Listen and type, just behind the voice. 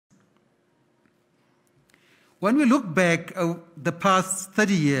When we look back over the past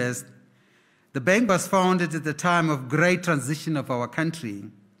 30 years, the bank was founded at the time of great transition of our country.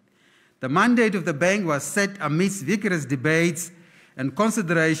 The mandate of the bank was set amidst vigorous debates and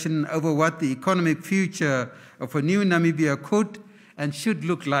consideration over what the economic future of a new Namibia could and should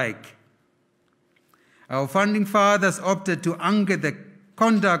look like. Our founding fathers opted to anchor the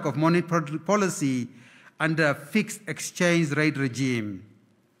conduct of monetary policy under a fixed exchange rate regime.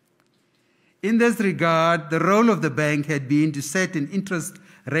 In this regard, the role of the bank had been to set an interest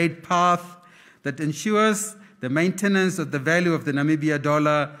rate path that ensures the maintenance of the value of the Namibia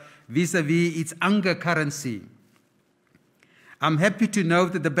dollar vis-à-vis its anchor currency. I'm happy to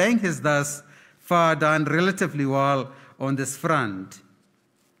note that the bank has thus far done relatively well on this front.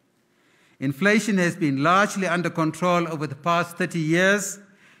 Inflation has been largely under control over the past 30 years,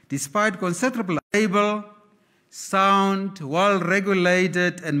 despite considerable stable, sound,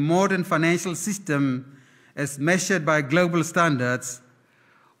 well-regulated and modern financial system as measured by global standards,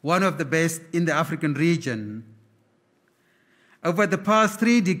 one of the best in the African region. Over the past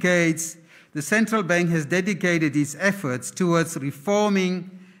 3 decades, the central bank has dedicated its efforts towards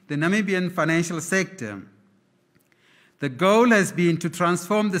reforming the Namibian financial sector. The goal has been to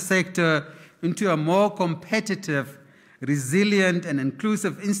transform the sector into a more competitive, resilient and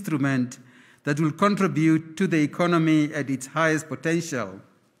inclusive instrument that will contribute to the economy at its highest potential.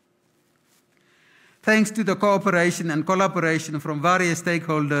 Thanks to the cooperation and collaboration from various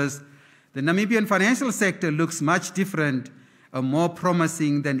stakeholders, the Namibian financial sector looks much different and more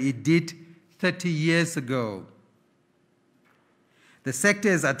promising than it did 30 years ago. The sector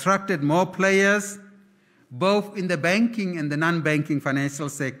has attracted more players, both in the banking and the non-banking financial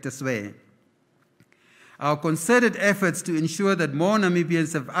sectors way. Our concerted efforts to ensure that more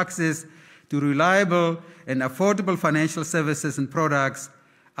Namibians have access to reliable and affordable financial services and products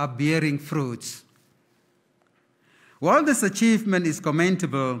are bearing fruits. While this achievement is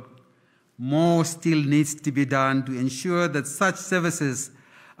commendable, more still needs to be done to ensure that such services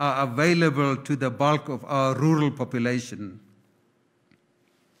are available to the bulk of our rural population.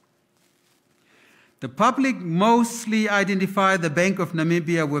 The public mostly identify the Bank of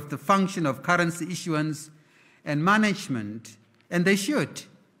Namibia with the function of currency issuance and management, and they should.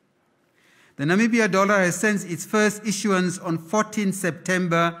 The Namibia dollar has since its first issuance on 14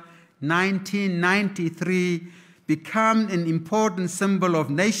 September 1993 become an important symbol of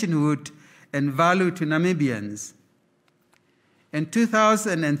nationhood and value to Namibians. In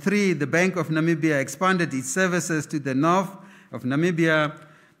 2003, the Bank of Namibia expanded its services to the north of Namibia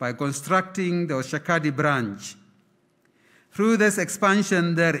by constructing the Oshakati branch. Through this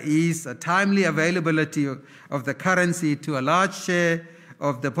expansion, there is a timely availability of the currency to a large share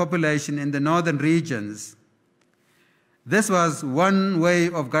of the population in the northern regions. This was one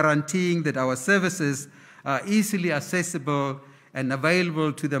way of guaranteeing that our services are easily accessible and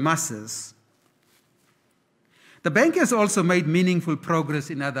available to the masses. The bank has also made meaningful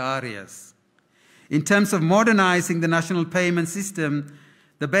progress in other areas. In terms of modernizing the national payment system,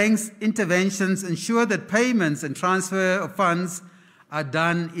 the bank's interventions ensure that payments and transfer of funds are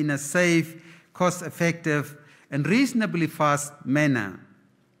done in a safe, cost-effective, and reasonably fast manner.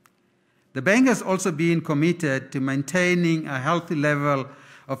 The bank has also been committed to maintaining a healthy level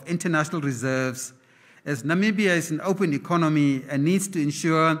of international reserves, as Namibia is an open economy and needs to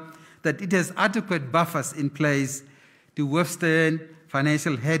ensure that it has adequate buffers in place to withstand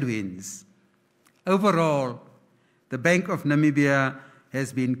financial headwinds. Overall, the Bank of Namibia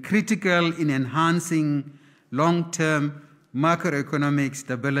has been critical in enhancing long-term macroeconomic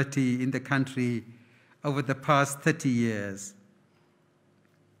stability in the country over the past 30 years.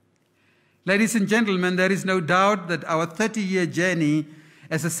 Ladies and gentlemen, there is no doubt that our 30-year journey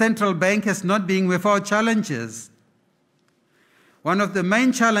as a central bank has not been without challenges. One of the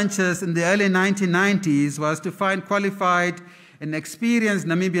main challenges in the early 1990s was to find qualified and experienced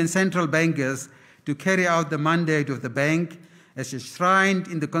Namibian central bankers to carry out the mandate of the bank as enshrined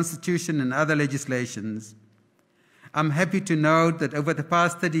in the Constitution and other legislations. I'm happy to note that over the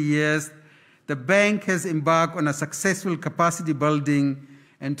past 30 years, the bank has embarked on a successful capacity building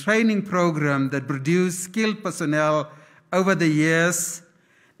and training program that produced skilled personnel over the years,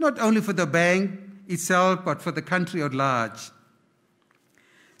 not only for the bank itself, but for the country at large.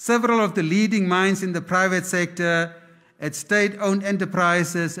 Several of the leading minds in the private sector, at state-owned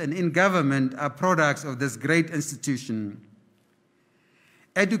enterprises and in government are products of this great institution.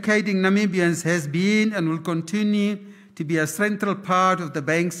 Educating Namibians has been and will continue to be a central part of the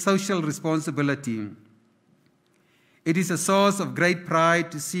bank's social responsibility. It is a source of great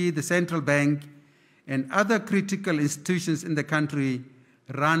pride to see the central bank and other critical institutions in the country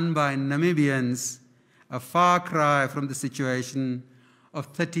run by Namibians a far cry from the situation of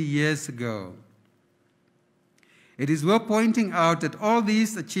 30 years ago. It is worth pointing out that all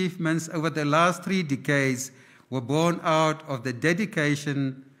these achievements over the last 3 decades were born out of the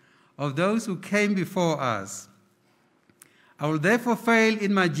dedication of those who came before us. I will therefore fail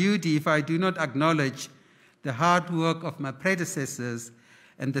in my duty if I do not acknowledge the hard work of my predecessors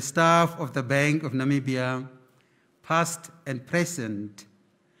and the staff of the Bank of Namibia, past and present,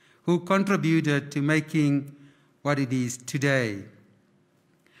 who contributed to making what it is today.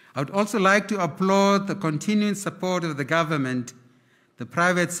 I would also like to applaud the continuing support of the government, the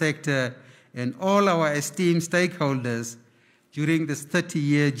private sector, and all our esteemed stakeholders during this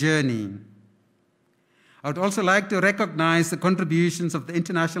 30-year journey. I would also like to recognize the contributions of the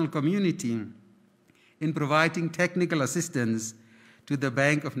international community in providing technical assistance to the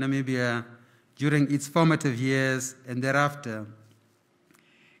Bank of Namibia during its formative years and thereafter.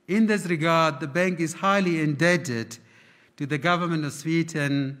 In this regard, the bank is highly indebted to the government of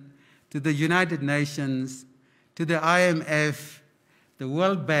Sweden, to the United Nations, to the IMF, the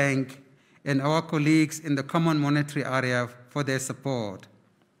World Bank, and our colleagues in the Common Monetary Area for their support.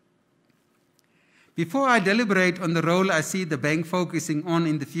 Before I deliberate on the role I see the bank focusing on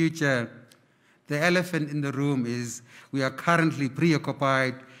in the future, the elephant in the room is we are currently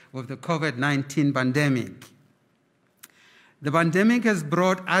preoccupied with the COVID-19 pandemic. The pandemic has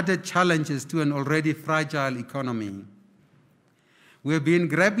brought added challenges to an already fragile economy. We have been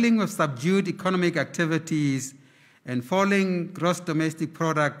grappling with subdued economic activities and falling gross domestic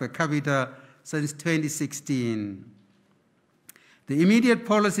product per capita since 2016. The immediate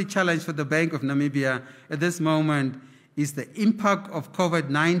policy challenge for the Bank of Namibia at this moment is the impact of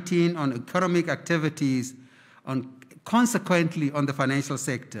COVID-19 on economic activities, consequently on the financial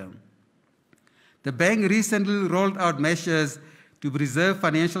sector. The bank recently rolled out measures to preserve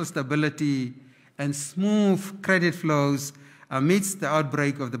financial stability and smooth credit flows amidst the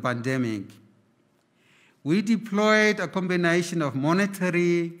outbreak of the pandemic. We deployed a combination of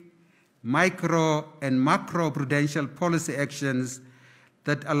monetary, micro, and macro-prudential policy actions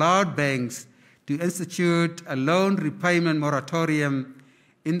that allowed banks to institute a loan repayment moratorium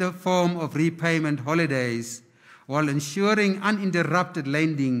in the form of repayment holidays while ensuring uninterrupted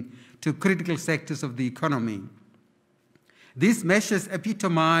lending to critical sectors of the economy. These measures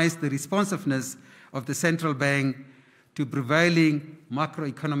epitomize the responsiveness of the central bank to prevailing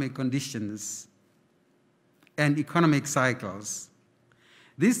macroeconomic conditions and economic cycles.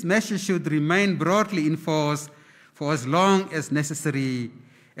 These measures should remain broadly enforced for as long as necessary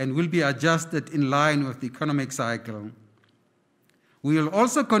and will be adjusted in line with the economic cycle. We will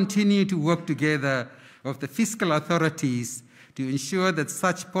also continue to work together with the fiscal authorities to ensure that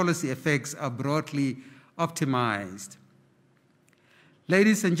such policy effects are broadly optimized.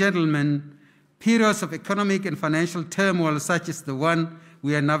 Ladies and gentlemen, periods of economic and financial turmoil such as the one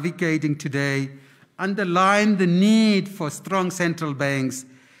we are navigating today underline the need for strong central banks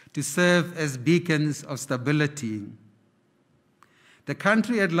to serve as beacons of stability. The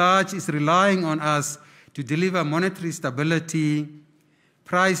country at large is relying on us to deliver monetary stability,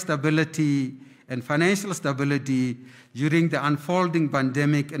 price stability, and financial stability during the unfolding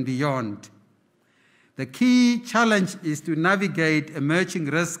pandemic and beyond. The key challenge is to navigate emerging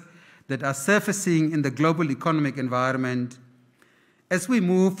risks that are surfacing in the global economic environment as we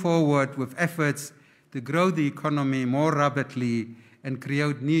move forward with efforts to grow the economy more rapidly and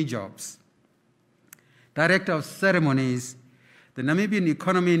create new jobs. Director of Ceremonies, the Namibian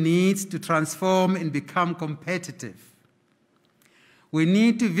economy needs to transform and become competitive. We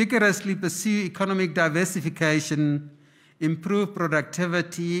need to vigorously pursue economic diversification, improve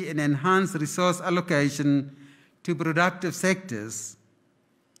productivity, and enhance resource allocation to productive sectors.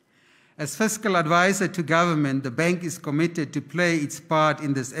 As fiscal advisor to government, the bank is committed to play its part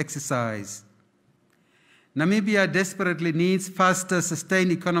in this exercise. Namibia desperately needs faster,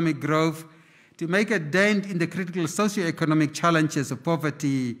 sustained economic growth to make a dent in the critical socioeconomic challenges of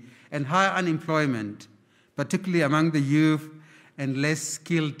poverty and high unemployment, particularly among the youth and less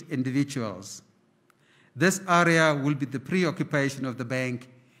skilled individuals. This area will be the preoccupation of the bank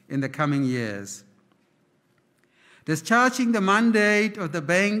in the coming years. Discharging the mandate of the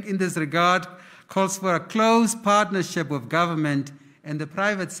bank in this regard calls for a close partnership with government and the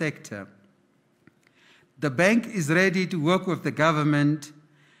private sector. The bank is ready to work with the government,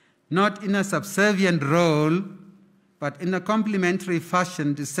 not in a subservient role, but in a complementary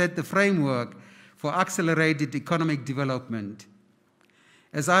fashion to set the framework for accelerated economic development.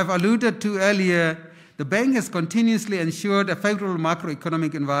 As I've alluded to earlier, the bank has continuously ensured a favorable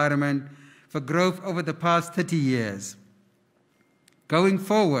macroeconomic environment for growth over the past 30 years. Going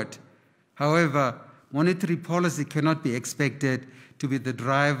forward, however, monetary policy cannot be expected to be the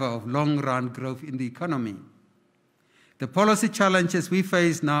driver of long-run growth in the economy. The policy challenges we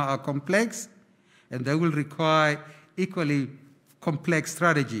face now are complex, and they will require equally complex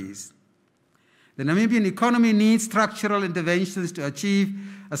strategies. The Namibian economy needs structural interventions to achieve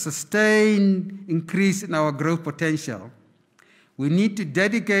a sustained increase in our growth potential. We need to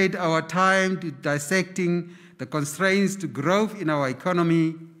dedicate our time to dissecting the constraints to growth in our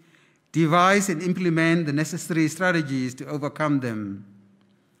economy, devise and implement the necessary strategies to overcome them.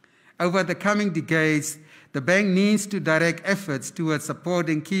 Over the coming decades, the bank needs to direct efforts towards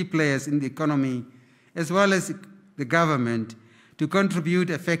supporting key players in the economy, as well as the government, to contribute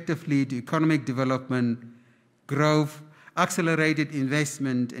effectively to economic development, growth, accelerated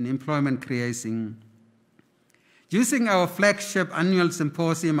investment, and employment creation. Using our flagship annual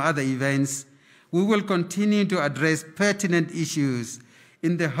symposium and other events, we will continue to address pertinent issues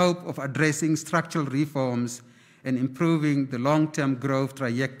in the hope of addressing structural reforms and improving the long-term growth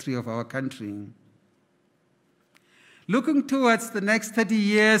trajectory of our country. Looking towards the next 30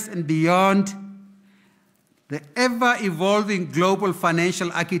 years and beyond, the ever-evolving global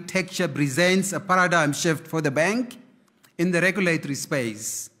financial architecture presents a paradigm shift for the bank in the regulatory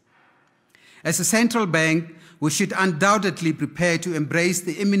space. As a central bank, we should undoubtedly prepare to embrace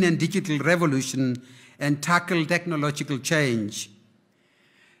the imminent digital revolution and tackle technological change.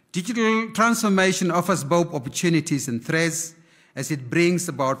 Digital transformation offers both opportunities and threats as it brings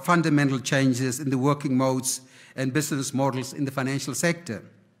about fundamental changes in the working modes and business models in the financial sector.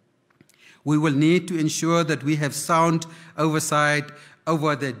 We will need to ensure that we have sound oversight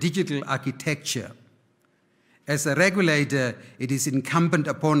over the digital architecture. As a regulator, it is incumbent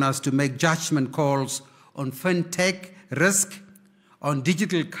upon us to make judgment calls on fintech risk, on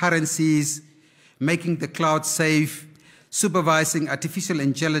digital currencies, making the cloud safe, supervising artificial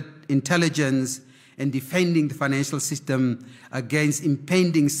intelligence, and defending the financial system against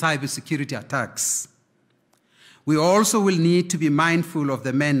impending cybersecurity attacks. We also will need to be mindful of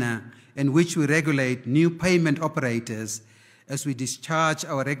the manner in which we regulate new payment operators as we discharge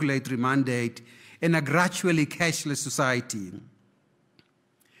our regulatory mandate in a gradually cashless society.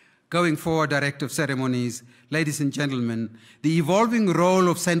 Going forward, Director of Ceremonies, ladies and gentlemen, the evolving role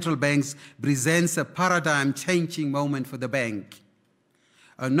of central banks presents a paradigm-changing moment for the bank.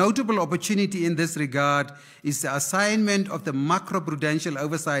 A notable opportunity in this regard is the assignment of the macroprudential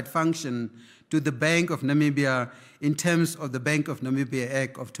oversight function to the Bank of Namibia in terms of the Bank of Namibia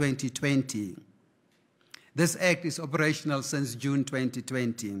Act of 2020. This act is operational since June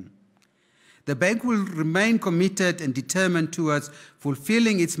 2020. The bank will remain committed and determined towards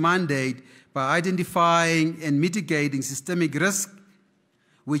fulfilling its mandate by identifying and mitigating systemic risks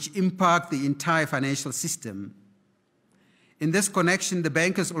which impact the entire financial system. In this connection, the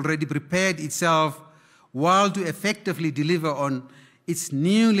bank has already prepared itself to effectively deliver on its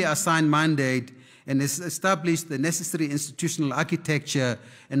newly assigned mandate and has established the necessary institutional architecture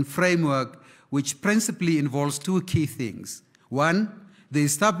and framework which principally involves two key things. One, the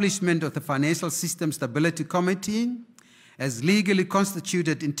establishment of the Financial System Stability Committee as legally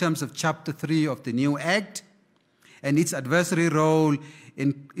constituted in terms of Chapter 3 of the new Act, and its advisory role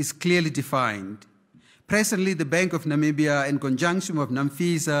is clearly defined. Presently, the Bank of Namibia, in conjunction with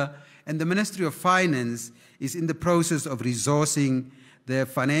NAMFISA and the Ministry of Finance, is in the process of resourcing the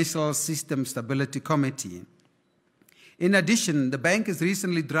Financial System Stability Committee. In addition, the bank has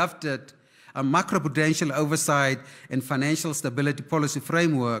recently drafted a macroprudential oversight and financial stability policy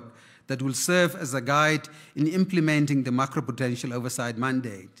framework that will serve as a guide in implementing the macroprudential oversight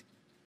mandate.